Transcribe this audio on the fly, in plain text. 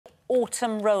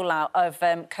autumn rollout of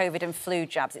COVID and flu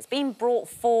jabs. It's been brought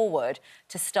forward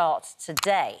to start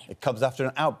today. It comes after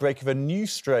an outbreak of a new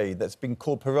strain that's been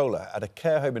called Parola at a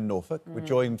care home in Norfolk. We're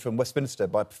joined from Westminster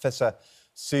by Professor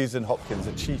Susan Hawkins,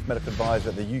 the Chief Medical Advisor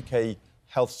at the UK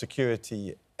Health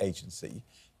Security Agency.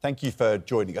 Thank you for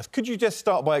joining us. Could you just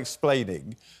start by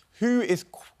explaining who is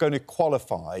going to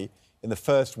qualify in the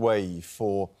first wave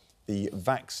for the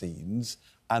vaccines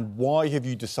and why have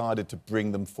you decided to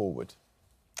bring them forward?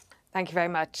 Thank you very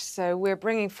much. So we're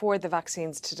bringing forward the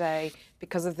vaccines today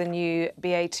because of the new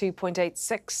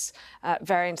BA2.86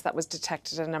 variant that was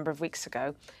detected a number of weeks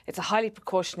ago. It's a highly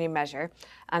precautionary measure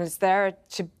and it's there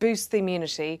to boost the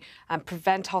immunity and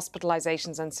prevent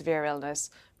hospitalisations and severe illness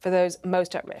for those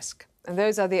most at risk. And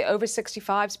those are the over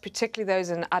 65s, particularly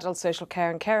those in adult social care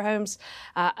and care homes.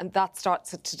 And that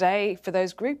starts today for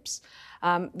those groups.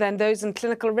 Then those in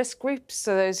clinical risk groups,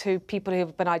 so people who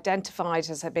have been identified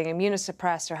as being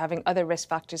immunosuppressed or having other risk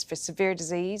factors for severe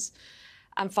disease.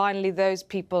 And finally, those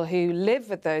people who live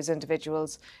with those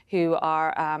individuals who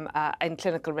are in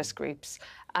clinical risk groups.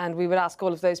 And we would ask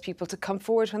all of those people to come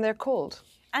forward when they're called.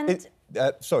 And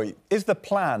is the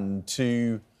plan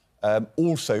to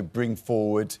also bring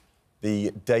forward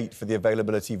the date for the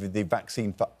availability of the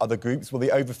vaccine for other groups? Will the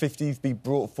over 50s be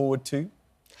brought forward too?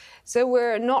 So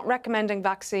we're not recommending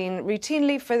vaccine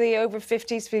routinely for the over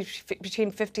 50s,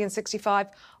 between 50 and 65,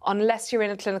 unless you're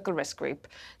in a clinical risk group.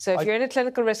 So if you're in a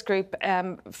clinical risk group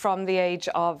from the age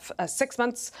of 6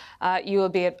 months, you will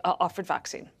be offered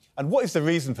vaccine. And what is the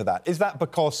reason for that? Is that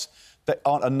because there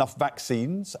aren't enough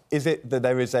vaccines? Is it that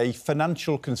there is a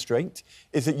financial constraint?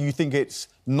 Is it you think it's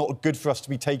not good for us to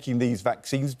be taking these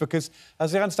vaccines? Because,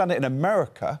 as I understand it, in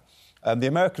America, the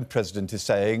American president is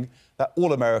saying that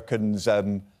all Americans are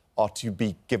to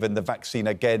be given the vaccine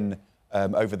again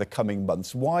over the coming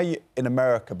months. Why in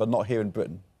America but not here in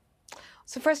Britain?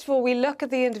 So first of all, we look at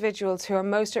the individuals who are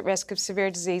most at risk of severe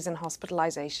disease and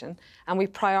hospitalisation, and we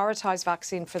prioritise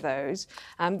vaccine for those.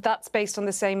 That's based on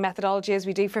the same methodology as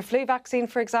we do for flu vaccine,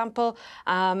 for example.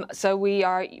 So we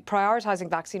are prioritising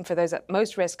vaccine for those at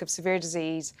most risk of severe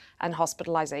disease and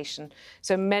hospitalisation.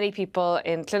 So many people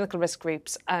in clinical risk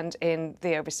groups and in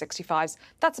the over 65s.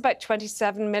 That's about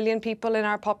 27 million people in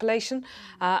our population,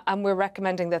 and we're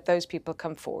recommending that those people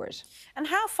come forward. And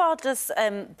how far does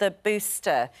the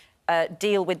booster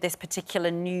deal with this particular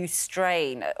new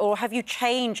strain? Or have you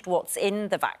changed what's in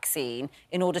the vaccine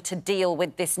in order to deal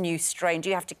with this new strain? Do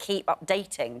you have to keep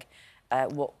updating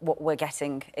what we're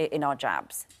getting in our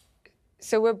jabs?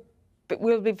 So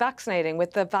we'll be vaccinating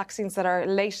with the vaccines that are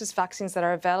latest vaccines that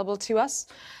are available to us.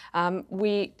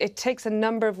 It takes a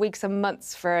number of weeks and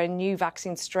months for a new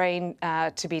vaccine strain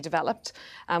to be developed.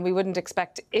 And we wouldn't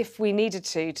expect, if we needed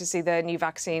to see the new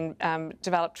vaccine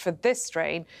developed for this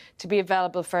strain to be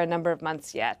available for a number of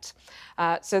months yet.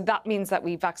 So that means that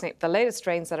we vaccinate the latest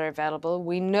strains that are available.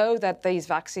 We know that these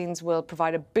vaccines will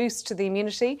provide a boost to the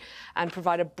immunity and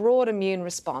provide a broad immune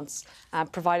response,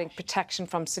 providing protection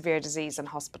from severe disease and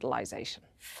hospitalisation.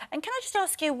 And can I just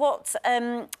ask you, what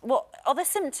are the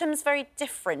symptoms very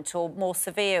different or more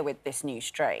severe with this new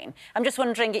strain? I'm just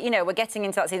wondering, you know, we're getting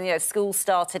into that season, you know, school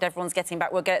started, everyone's getting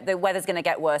back, the weather's going to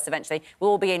get worse eventually,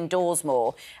 we'll all be indoors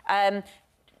more.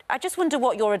 I just wonder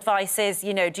what your advice is.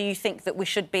 You know, do you think that we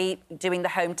should be doing the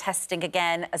home testing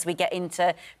again as we get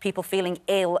into people feeling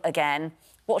ill again?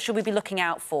 What should we be looking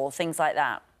out for, things like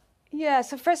that? Yeah,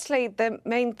 so firstly, the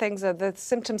main things are the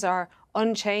symptoms are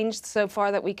unchanged so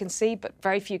far that we can see, but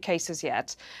very few cases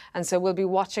yet. And so we'll be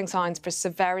watching signs for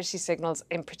severity signals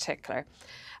in particular.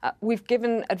 We've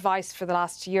given advice for the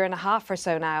last year and a half or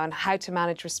so now on how to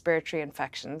manage respiratory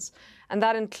infections. And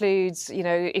that includes, you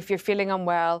know, if you're feeling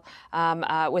unwell,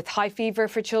 with high fever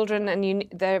for children and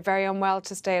they're very unwell,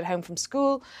 to stay at home from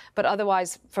school, but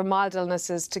otherwise for mild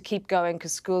illnesses to keep going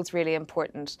because school's really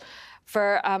important.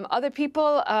 For other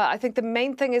people, I think the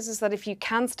main thing is that if you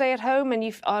can stay at home and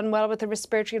you're unwell with a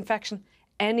respiratory infection,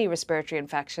 any respiratory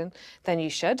infection, then you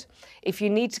should. If you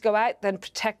need to go out, then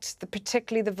protect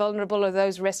particularly the vulnerable or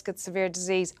those risk at severe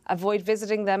disease. Avoid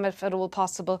visiting them if at all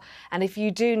possible. And if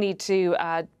you do need to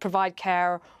provide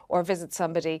care or visit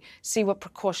somebody, see what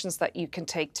precautions that you can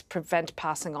take to prevent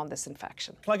passing on this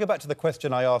infection. Can I go back to the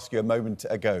question I asked you a moment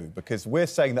ago? Because we're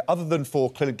saying that other than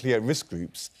for clinically at-risk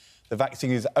groups, the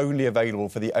vaccine is only available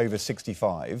for the over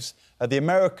 65s. The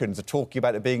Americans are talking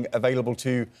about it being available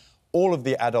to all of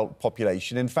the adult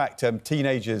population, in fact,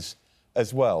 teenagers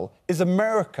as well. Is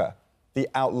America the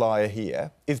outlier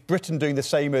here? Is Britain doing the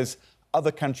same as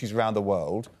other countries around the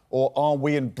world? Or are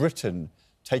we in Britain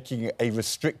taking a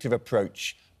restrictive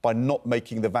approach by not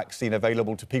making the vaccine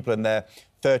available to people in their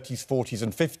 30s, 40s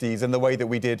and 50s in the way that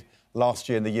we did last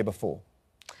year and the year before?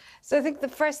 So I think the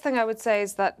first thing I would say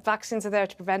is that vaccines are there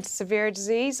to prevent severe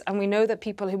disease, and we know that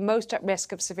people who are most at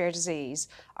risk of severe disease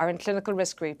are in clinical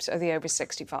risk groups or the over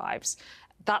 65s.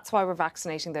 That's why we're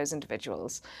vaccinating those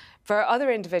individuals. For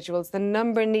other individuals, the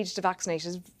number needed to vaccinate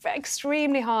is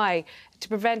extremely high to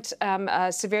prevent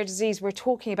severe disease. We're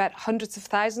talking about hundreds of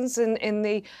thousands in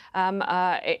the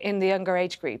younger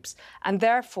age groups. And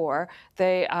therefore,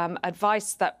 the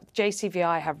advice that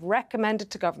JCVI have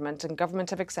recommended to government and government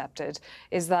have accepted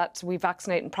is that we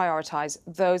vaccinate and prioritise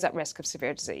those at risk of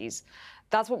severe disease.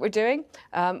 That's what we're doing.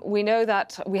 We know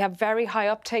that we have very high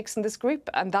uptakes in this group,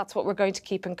 and that's what we're going to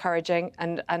keep encouraging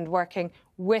and working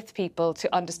with people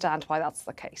to understand why that's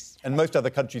the case. And most other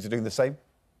countries are doing the same?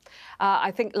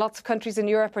 I think lots of countries in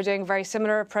Europe are doing a very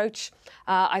similar approach.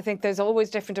 I think there's always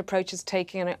different approaches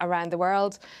taken around the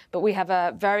world, but we have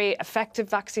a very effective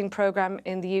vaccine programme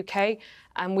in the UK,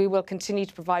 and we will continue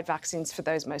to provide vaccines for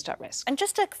those most at risk. And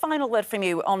just a final word from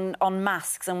you on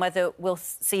masks and whether we'll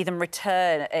see them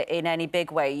return in any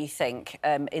big way, you think,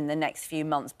 in the next few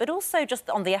months, but also just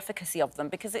on the efficacy of them,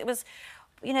 because it was...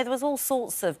 You know, there was all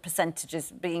sorts of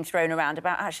percentages being thrown around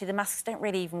about actually the masks don't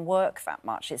really even work that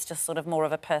much. It's just sort of more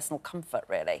of a personal comfort,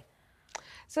 really.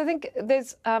 So I think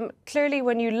there's clearly,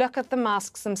 when you look at the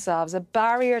masks themselves, a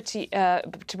barrier to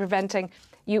preventing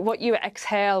what you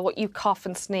exhale, what you cough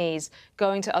and sneeze,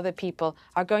 going to other people,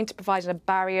 are going to provide a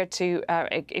barrier to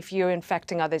if you're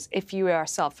infecting others, if you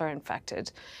yourself are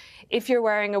infected. If you're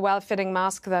wearing a well-fitting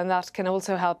mask, then that can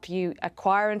also help you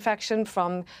acquire infection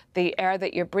from the air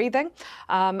that you're breathing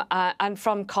and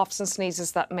from coughs and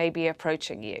sneezes that may be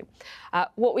approaching you.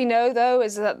 What we know, though,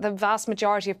 is that the vast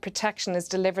majority of protection is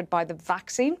delivered by the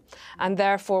vaccine, and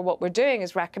therefore what we're doing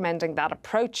is recommending that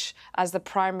approach as the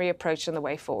primary approach and the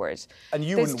way forward. And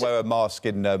you wouldn't wear a mask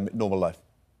in normal life?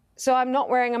 So I'm not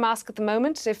wearing a mask at the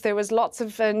moment. If there was lots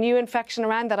of new infection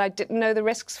around that I didn't know the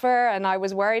risks for and I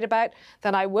was worried about,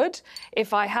 then I would.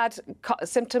 If I had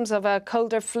symptoms of a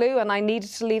cold or flu and I needed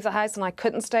to leave the house and I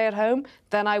couldn't stay at home,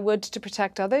 then I would to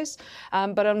protect others.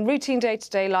 But on routine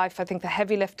day-to-day life, I think the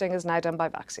heavy lifting is now done by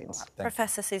vaccines.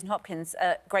 Professor Susan Hopkins,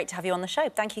 great to have you on the show.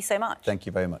 Thank you so much. Thank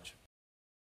you very much.